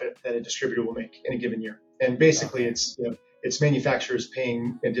profit that a distributor will make in a given year. And basically it's manufacturers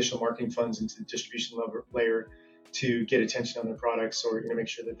paying additional marketing funds into the distribution layer to get attention on their products, or make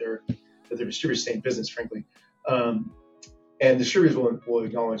sure that their distributors stay in business, frankly. And distributors will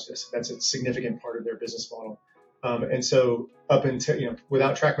acknowledge this. That's a significant part of their business model. And so up until,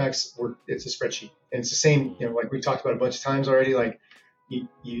 without TrackMax, it's a spreadsheet. And it's the same, like we talked about a bunch of times already, like we're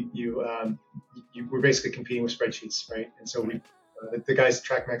basically competing with spreadsheets, right? And so the guys at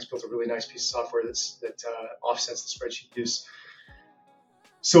TrackMax built a really nice piece of software that offsets the spreadsheet use.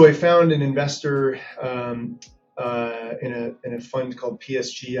 So I found an investor in a fund called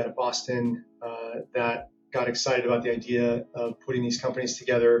PSG out of Boston that got excited about the idea of putting these companies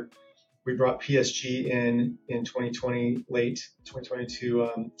together. We brought PSG in 2020, late 2020,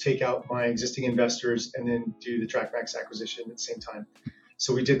 to take out my existing investors and then do the TrackMax acquisition at the same time.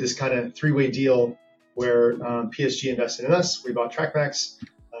 So we did this kind of three-way deal where PSG invested in us, we bought TrackMax,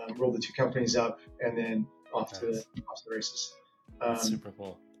 rolled the two companies up, and then off to the races. Super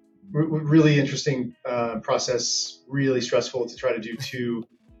cool. Really interesting process. Really stressful to try to do two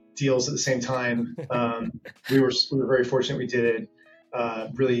deals at the same time. We were very fortunate we did it.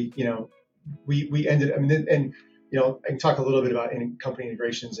 Really, we ended. I mean, and I can talk a little bit about company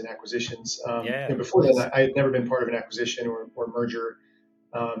integrations and acquisitions. Before that, I had never been part of an acquisition or merger,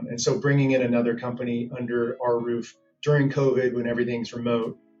 and so bringing in another company under our roof during COVID, when everything's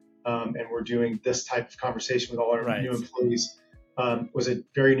remote, and we're doing this type of conversation with all our new employees, was a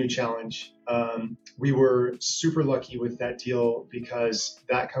very new challenge. We were super lucky with that deal because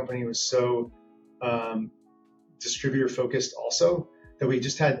that company was so distributor focused also, that we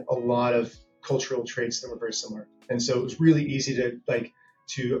just had a lot of cultural traits that were very similar. And so it was really easy to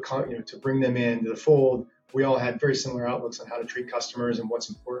bring them into the fold. We all had very similar outlooks on how to treat customers and what's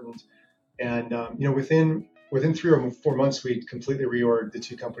important. And, within 3 or 4 months, we completely reorged the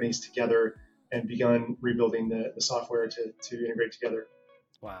two companies together and begun rebuilding the software to integrate together.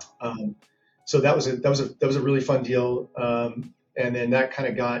 Wow. So that was a really fun deal. And then that kind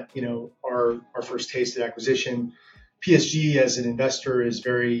of got, our first taste at acquisition. PSG as an investor is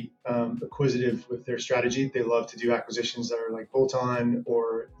very acquisitive with their strategy. They love to do acquisitions that are like bolt-on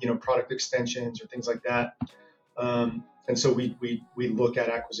or, product extensions or things like that. And so we look at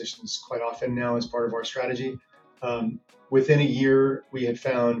acquisitions quite often now as part of our strategy. Within a year, we had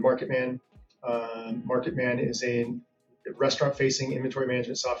found MarketMan. MarketMan is a restaurant-facing inventory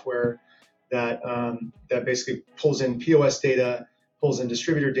management software that basically pulls in POS data, pulls in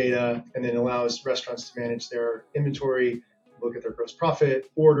distributor data, and then allows restaurants to manage their inventory, look at their gross profit,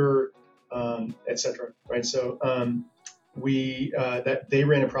 order, etc. Right? So they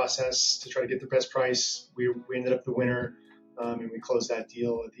ran a process to try to get the best price. We ended up the winner, and we closed that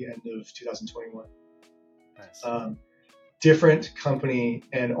deal at the end of 2021. Nice. Different company,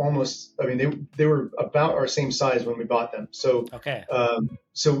 and they were about our same size when we bought them. So okay.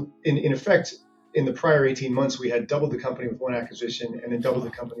 So in effect, in the prior 18 months, we had doubled the company with one acquisition, and then doubled the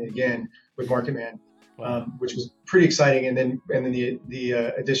company again with MarketMan, which was pretty exciting. And then the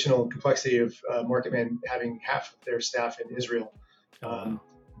additional complexity of MarketMan having half of their staff in Israel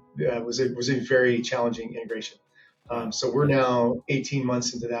was a very challenging integration. So we're now 18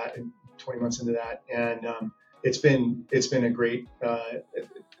 months into that and 20 months into that, and it's been a great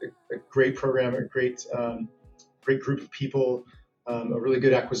program, a great group of people. A really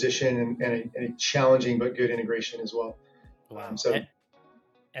good acquisition and a challenging but good integration as well. Wow.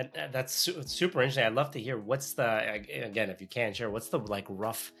 And that's super interesting. I'd love to hear again, if you can share, what's the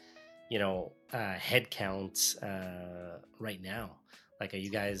rough, head count right now? Are you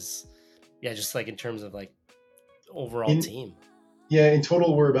guys, just in terms of overall team? Yeah, in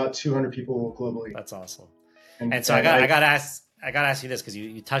total, we're about 200 people globally. That's awesome. And so I got to ask you this, because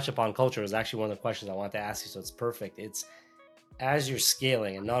you touch upon culture. It was actually one of the questions I wanted to ask you. So it's perfect. It's, as you're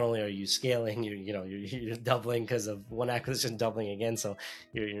scaling, and not only are you scaling, you're doubling because of one acquisition, doubling again. So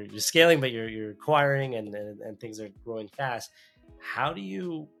you're scaling, but you're acquiring, and things are growing fast. How do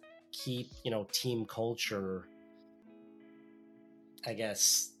you keep team culture, I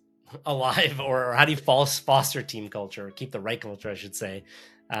guess, alive, or how do you foster team culture, or keep the right culture, I should say,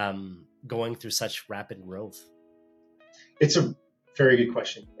 going through such rapid growth? It's a very good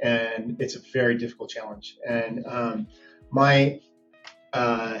question, and it's a very difficult challenge. And my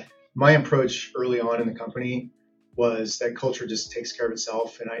approach early on in the company was that culture just takes care of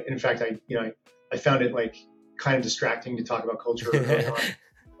itself. And I found it kind of distracting to talk about culture early on,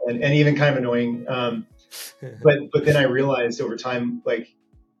 and even kind of annoying. But then I realized over time,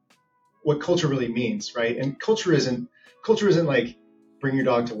 what culture really means, right? And culture isn't like bring your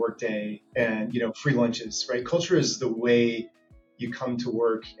dog to work day and free lunches, right? Culture is the way you come to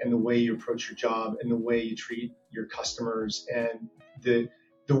work, and the way you approach your job, and the way you treat your customers, and the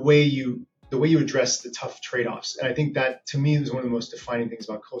way you address the tough trade-offs. And I think that, to me, is one of the most defining things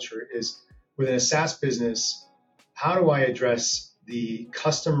about culture is, within a SaaS business, how do I address the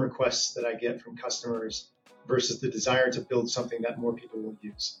custom requests that I get from customers versus the desire to build something that more people will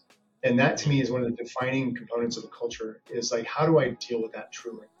use? And that, to me, is one of the defining components of a culture, is how do I deal with that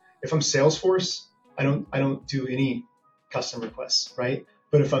truly? If I'm Salesforce, I don't do any custom requests, right?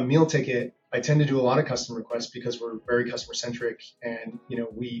 But if I'm meal ticket, I tend to do a lot of custom requests because we're very customer centric, and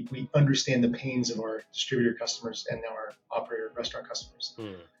we understand the pains of our distributor customers and our operator restaurant customers.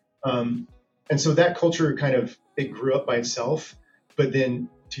 And so that culture it grew up by itself. But then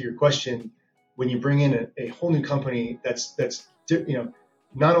to your question, when you bring in a whole new company that's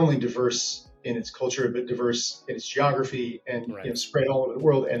not only diverse in its culture but diverse in its geography and spread all over the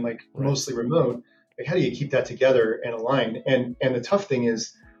world and mostly remote, how do you keep that together and align? And the tough thing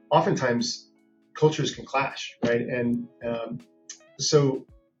is oftentimes cultures can clash, right? And so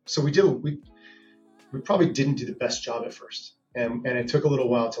we probably didn't do the best job at first. And it took a little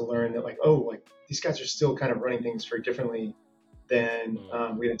while to learn that these guys are still kind of running things very differently than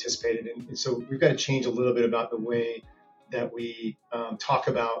we anticipated. And so we've got to change a little bit about the way that we talk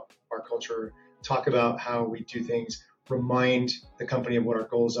about our culture, talk about how we do things, remind the company of what our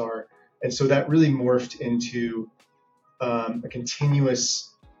goals are. And so that really morphed into a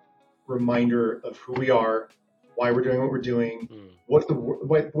continuous reminder of who we are, why we're doing what we're doing, what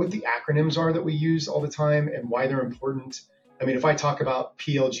the acronyms are that we use all the time and why they're important. I mean, if I talk about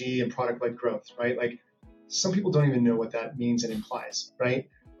PLG and product-led growth, right? Some people don't even know what that means and implies, right?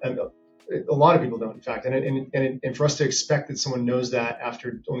 And a lot of people don't, in fact. And for us to expect that someone knows that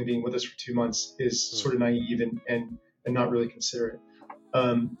after only being with us for 2 months is sort of naive and not really considerate.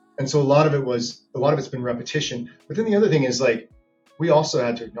 And so a lot of it's been repetition. But then the other thing is we also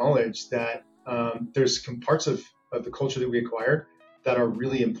had to acknowledge that there's some parts of the culture that we acquired that are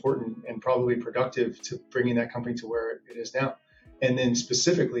really important and probably productive to bringing that company to where it is now. And then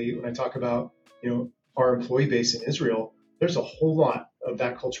specifically, when I talk about, our employee base in Israel, there's a whole lot of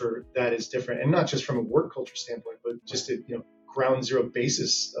that culture that is different, and not just from a work culture standpoint, but just a ground zero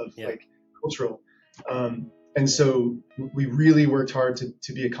basis of cultural. And so we really worked hard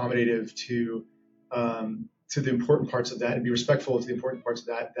to be accommodative to the important parts of that and be respectful to the important parts of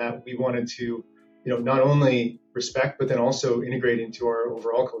that we wanted to, not only respect, but then also integrate into our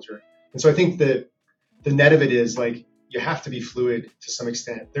overall culture. And so I think that the net of it is you have to be fluid to some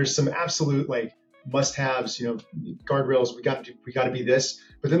extent. There's some absolute must-haves, guardrails. We got to be this.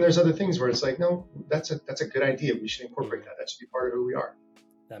 But then there's other things where it's no, that's a good idea. We should incorporate that. That should be part of who we are.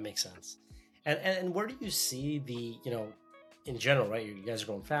 That makes sense. And where do you see the, in general, right? You guys are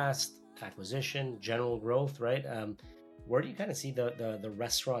going fast, acquisition, general growth, right? Where do you kind of see the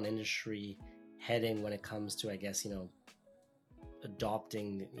restaurant industry heading when it comes to, I guess,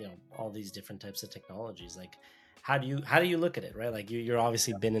 adopting, all these different types of technologies? How do you look at it, right? You're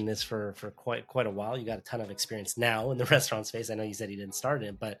obviously been in this for quite a while. You got a ton of experience now in the restaurant space. I know you said you didn't start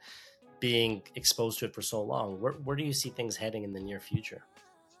it, but being exposed to it for so long, where do you see things heading in the near future?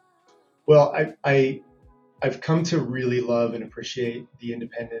 Well, I've come to really love and appreciate the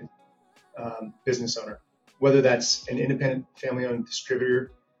independent business owner, whether that's an independent family-owned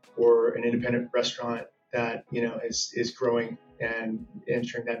distributor or an independent restaurant that is growing and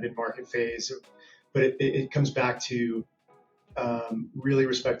entering that mid-market phase. But it comes back to really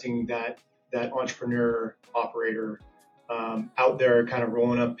respecting that entrepreneur operator out there, kind of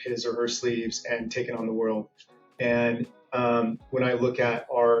rolling up his or her sleeves and taking on the world. And when I look at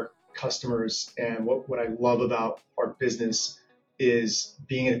our customers and what I love about our business is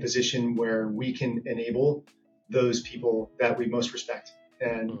being in a position where we can enable those people that we most respect.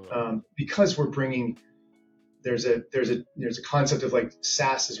 And because we're bringing, there's a concept of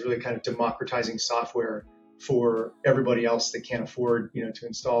SaaS is really kind of democratizing software for everybody else that can't afford, to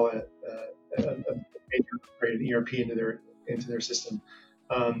install a major ERP into their system.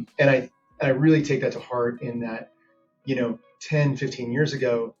 And I really take that to heart in that, 10, 15 years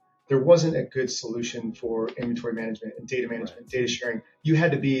ago, there wasn't a good solution for inventory management and data management, data sharing. You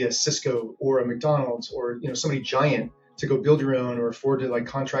had to be a Cisco or a McDonald's or, somebody giant to go build your own or afford to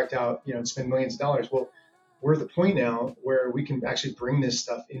contract out, and spend millions of dollars. Well, we're at the point now where we can actually bring this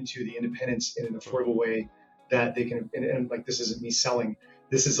stuff into the independents in an affordable way that they can, and this isn't me selling.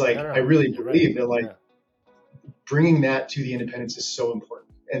 This is I really believe that bringing that to the independents is so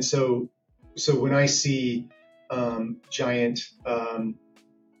important. And so when I see giant,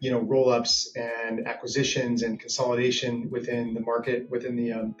 roll-ups and acquisitions and consolidation within the market, within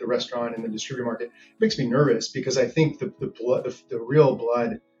the restaurant and the distributor market, it makes me nervous because I think the real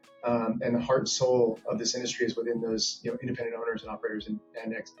blood and the heart and soul of this industry is within those independent owners and operators and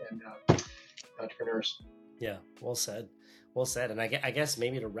entrepreneurs. Yeah, well said. And I guess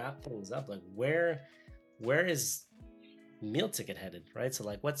maybe to wrap things up, where is Meal Ticket headed, right? So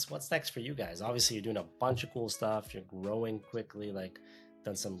what's next for you guys? Obviously, you're doing a bunch of cool stuff. You're growing quickly.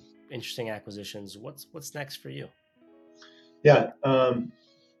 Done some interesting acquisitions. What's next for you? Yeah.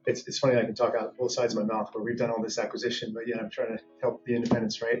 it's funny, I can talk out both sides of my mouth where we've done all this acquisition, but I'm trying to help the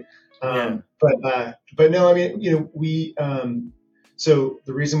independents, right? But no, I mean, so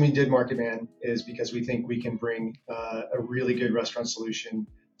the reason we did Market Man is because we think we can bring a really good restaurant solution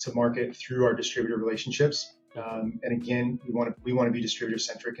to market through our distributor relationships. And again, we want to be distributor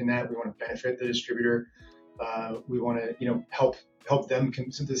centric in that. We want to benefit the distributor. We want to, help them.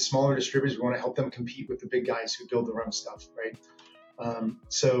 The smaller distributors, we want to help them compete with the big guys who build their own stuff, right?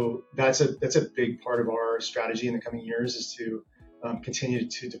 So that's a big part of our strategy in the coming years is to continue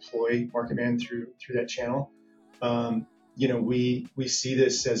to deploy Market Man through that channel. We see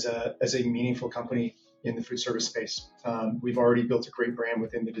this as a meaningful company in the food service space. We've already built a great brand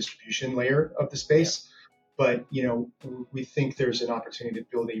within the distribution layer of the space, but we think there's an opportunity to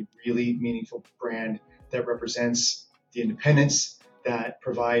build a really meaningful brand that represents the independents, that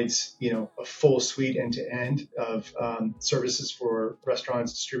provides a full suite end to end of services for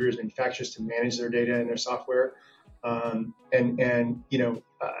restaurants, distributors, manufacturers to manage their data and their software.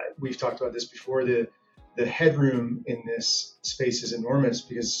 We've talked about this before. The headroom in this space is enormous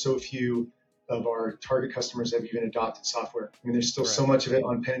because so few of our target customers have even adopted software. I mean, there's still so much of it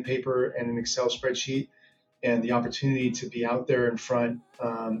on pen and paper and an Excel spreadsheet, and the opportunity to be out there in front,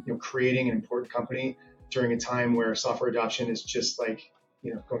 creating an important company during a time where software adoption is just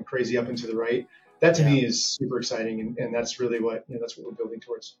going crazy up and to the right. That to me is super exciting, and that's really what that's what we're building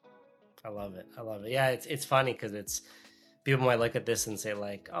towards. I love it. Yeah, it's funny because it's people might look at this and say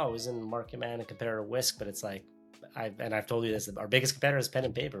like, oh, isn't Market Man a competitor to Whisk? But it's like, I've told you this, our biggest competitor is pen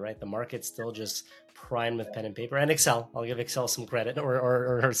and paper, right? The market's still just primed with pen and paper and Excel. I'll give Excel some credit,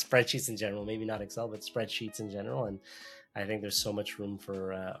 or spreadsheets in general, maybe not Excel, but spreadsheets in general. And I think there's so much room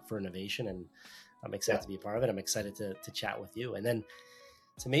for innovation, and I'm excited to be a part of it. I'm excited to chat with you. And then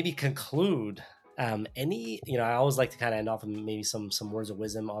to maybe conclude, I always like to kind of end off with maybe some words of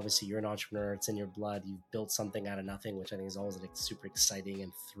wisdom. Obviously, you're an entrepreneur. It's in your blood. You've built something out of nothing, which I think is always a super exciting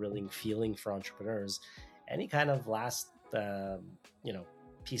and thrilling feeling for entrepreneurs. Any kind of last,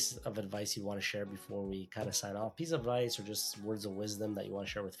 piece of advice you want to share before we kind of sign off? Piece of advice or just words of wisdom that you want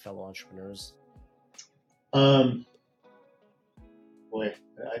to share with fellow entrepreneurs? Boy,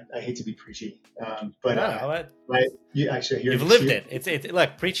 I hate to be preachy, but you've lived it. It's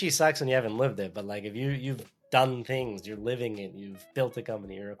look, preachy sucks when you haven't lived it, but like if you've done things, you're living it, you've built a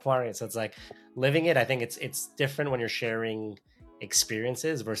company, you're acquiring it. So it's like living it. I think it's different when you're sharing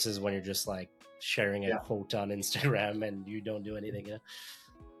experiences versus when you're just like sharing a quote on Instagram and you don't do anything.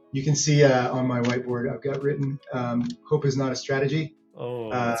 You can see on my whiteboard I've got written, "Hope is not a strategy." Oh,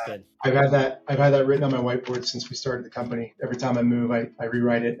 that's good. I've had that written on my whiteboard since we started the company. Every time I move, I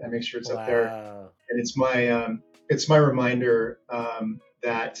rewrite it. I make sure it's up there, and it's my reminder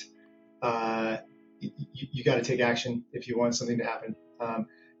that you got to take action if you want something to happen.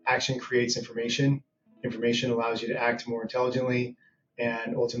 Action creates information. Information allows you to act more intelligently,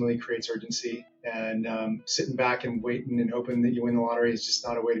 and ultimately creates urgency. And sitting back and waiting and hoping that you win the lottery is just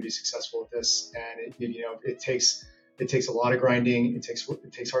not a way to be successful at this. And it takes a lot of grinding. It takes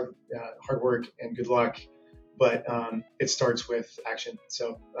hard work and good luck, but it starts with action.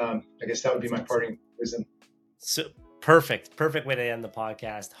 So I guess that would be my parting wisdom. So perfect way to end the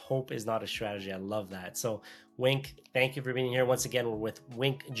podcast. Hope is not a strategy. I love that. So Wink, thank you for being here. Once again, we're with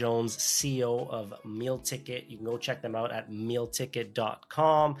Wink Jones, CEO of Meal Ticket. You can go check them out at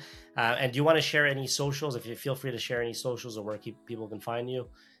mealticket.com. And do you want to share any socials? If you feel free to share any socials or where people can find you.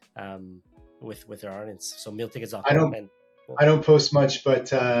 With their audience. So mealtickets.com. I don't post much, but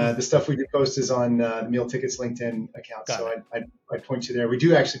the stuff we do post is on the Meal Tickets LinkedIn account. I'd point you there. We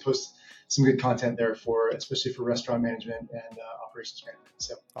do actually post some good content there especially for restaurant management and operations management.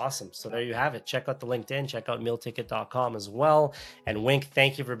 So awesome. So there you have it. Check out the LinkedIn, check out mealticket.com as well. And Wink,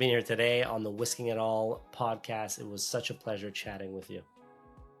 thank you for being here today on the Whisking It All podcast. It was such a pleasure chatting with you.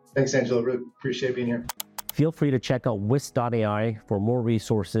 Thanks, Angela. Really appreciate being here. Feel free to check out whisk.ai for more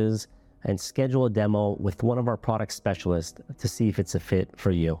resources and schedule a demo with one of our product specialists to see if it's a fit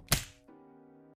for you.